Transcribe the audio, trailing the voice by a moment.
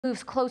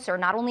moves closer,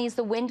 not only is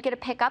the wind going to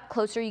pick up,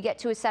 closer you get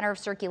to a center of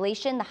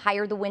circulation, the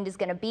higher the wind is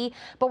going to be,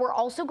 but we're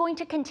also going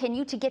to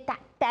continue to get that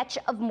fetch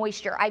of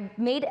moisture. I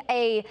made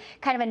a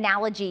kind of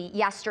analogy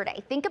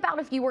yesterday. Think about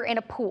if you were in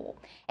a pool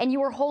and you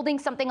were holding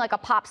something like a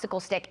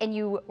popsicle stick and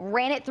you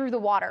ran it through the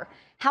water.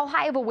 How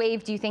high of a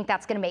wave do you think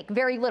that's going to make?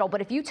 Very little.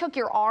 But if you took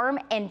your arm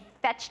and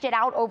fetched it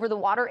out over the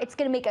water, it's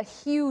going to make a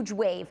huge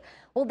wave.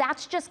 Well,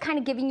 that's just kind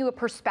of giving you a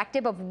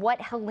perspective of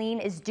what Helene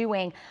is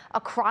doing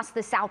across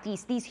the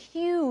southeast. These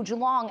huge,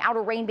 long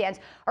outer rain bands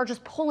are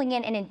just pulling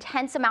in an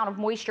intense amount of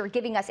moisture,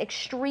 giving us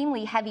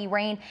extremely heavy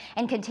rain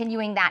and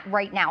continuing that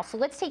right now. So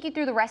let's take you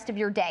through the rest of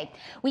your day.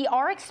 We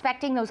are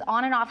expecting those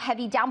on and off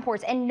heavy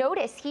downpours. And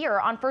notice here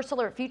on First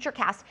Alert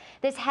Futurecast,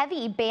 this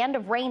heavy band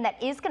of rain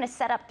that is going to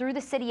set up through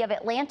the city of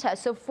Atlanta.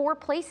 So for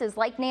places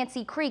like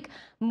Nancy Creek,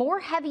 more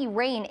heavy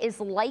rain is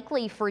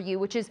likely for you,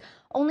 which is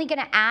only going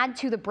to add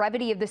to the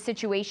brevity of the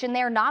situation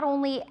there, not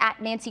only at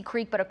Nancy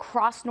Creek, but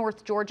across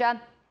North Georgia.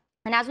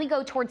 And as we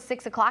go towards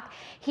 6 o'clock,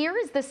 here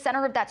is the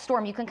center of that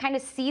storm. You can kind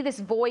of see this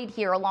void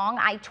here along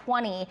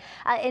I-20.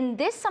 And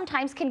this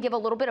sometimes can give a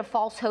little bit of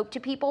false hope to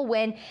people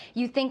when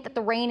you think that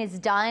the rain is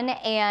done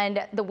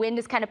and the wind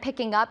is kind of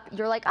picking up.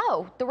 You're like,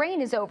 oh, the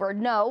rain is over.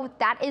 No,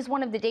 that is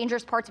one of the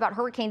dangerous parts about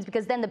hurricanes,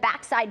 because then the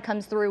backside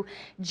comes through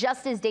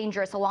just as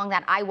dangerous along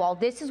that eye wall.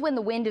 This is when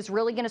the wind is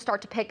really going to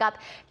start to pick up,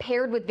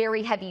 paired with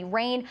very heavy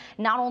rain,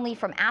 not only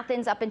from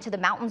Athens up into the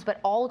mountains, but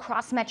all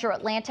across metro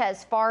Atlanta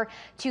as far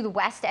to the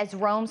west as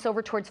Rome. So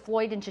over towards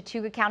Floyd and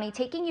Chattooga County,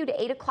 taking you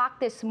to 8 o'clock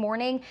this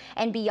morning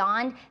and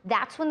beyond.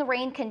 That's when the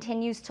rain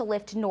continues to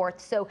lift north.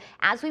 So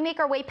as we make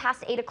our way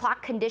past 8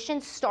 o'clock,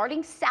 conditions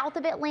starting south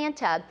of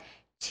Atlanta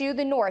to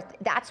the north,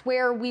 that's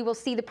where we will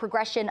see the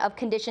progression of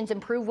conditions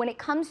improve when it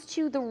comes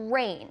to the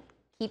rain.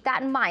 Keep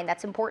that in mind.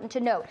 That's important to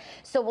note.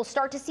 So we'll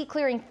start to see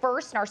clearing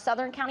first in our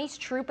southern counties,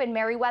 Troup and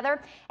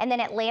Meriwether, and then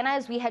Atlanta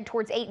as we head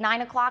towards 8, 9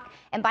 o'clock.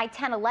 And by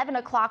 10, 11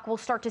 o'clock, we'll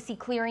start to see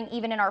clearing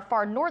even in our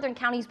far northern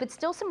counties, but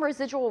still some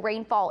residual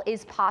rainfall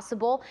is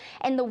possible.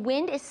 And the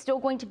wind is still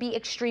going to be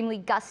extremely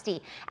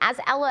gusty. As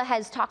Ella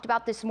has talked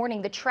about this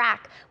morning, the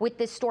track with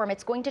this storm,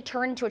 it's going to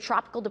turn into a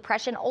tropical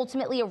depression,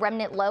 ultimately a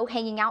remnant low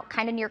hanging out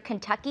kind of near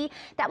Kentucky.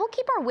 That will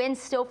keep our winds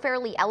still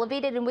fairly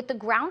elevated. And with the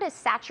ground as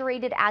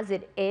saturated as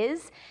it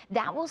is,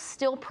 that will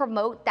still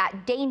promote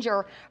that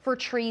danger for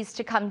trees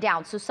to come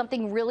down. So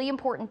something really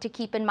important to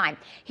keep in mind.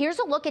 Here's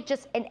a look at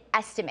just an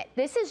estimate.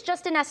 This is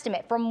just an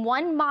estimate from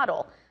one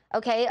model,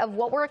 okay, of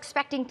what we're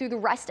expecting through the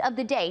rest of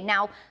the day.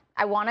 Now,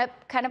 I want to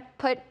kind of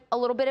put a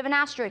little bit of an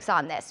asterisk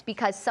on this,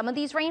 because some of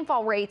these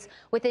rainfall rates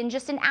within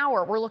just an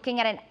hour, we're looking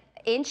at an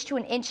inch to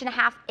an inch and a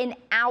half an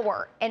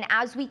hour. And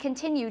as we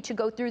continue to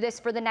go through this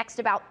for the next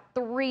about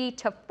 3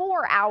 to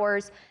 4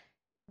 hours,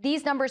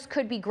 these numbers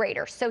could be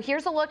greater. So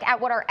here's a look at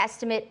what our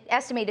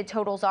estimated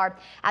totals are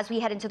as we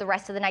head into the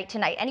rest of the night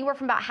tonight. Anywhere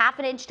from about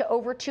 ½ inch to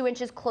over 2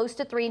 inches, close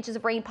to 3 inches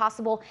of rain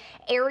possible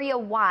area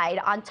wide,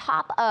 on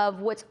top of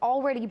what's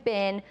already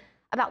been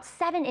about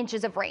 7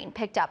 inches of rain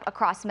picked up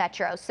across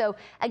metro. So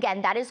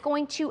again, that is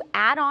going to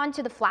add on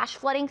to the flash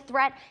flooding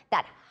threat,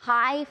 that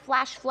high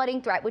flash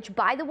flooding threat, which,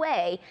 by the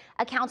way,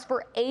 accounts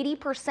for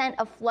 80%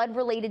 of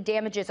flood-related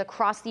damages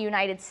across the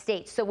United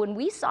States. So when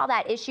we saw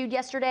that issued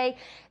yesterday,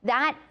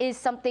 that is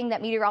something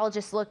that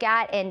meteorologists look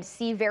at and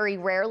see very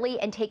rarely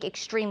and take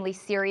extremely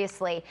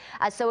seriously.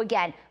 So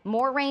again,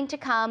 more rain to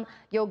come.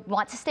 You'll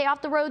want to stay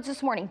off the roads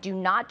this morning. Do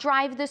not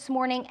drive this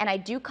morning. And I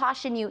do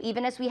caution you,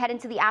 even as we head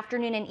into the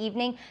afternoon and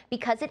evening,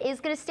 because it is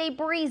going to stay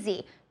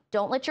breezy.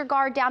 Don't let your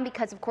guard down,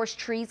 because, of course,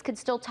 trees could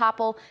still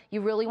topple.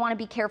 You really want to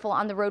be careful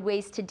on the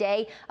roadways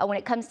today. When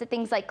it comes to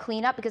things like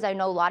cleanup, because I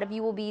know a lot of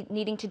you will be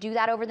needing to do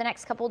that over the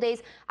next couple of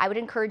days, I would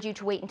encourage you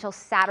to wait until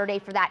Saturday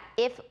for that,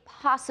 if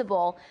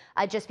possible,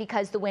 just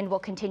because the wind will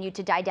continue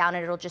to die down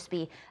and it'll just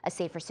be a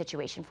safer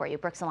situation for you.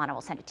 Brooks and Lana will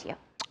send it to you.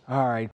 All right.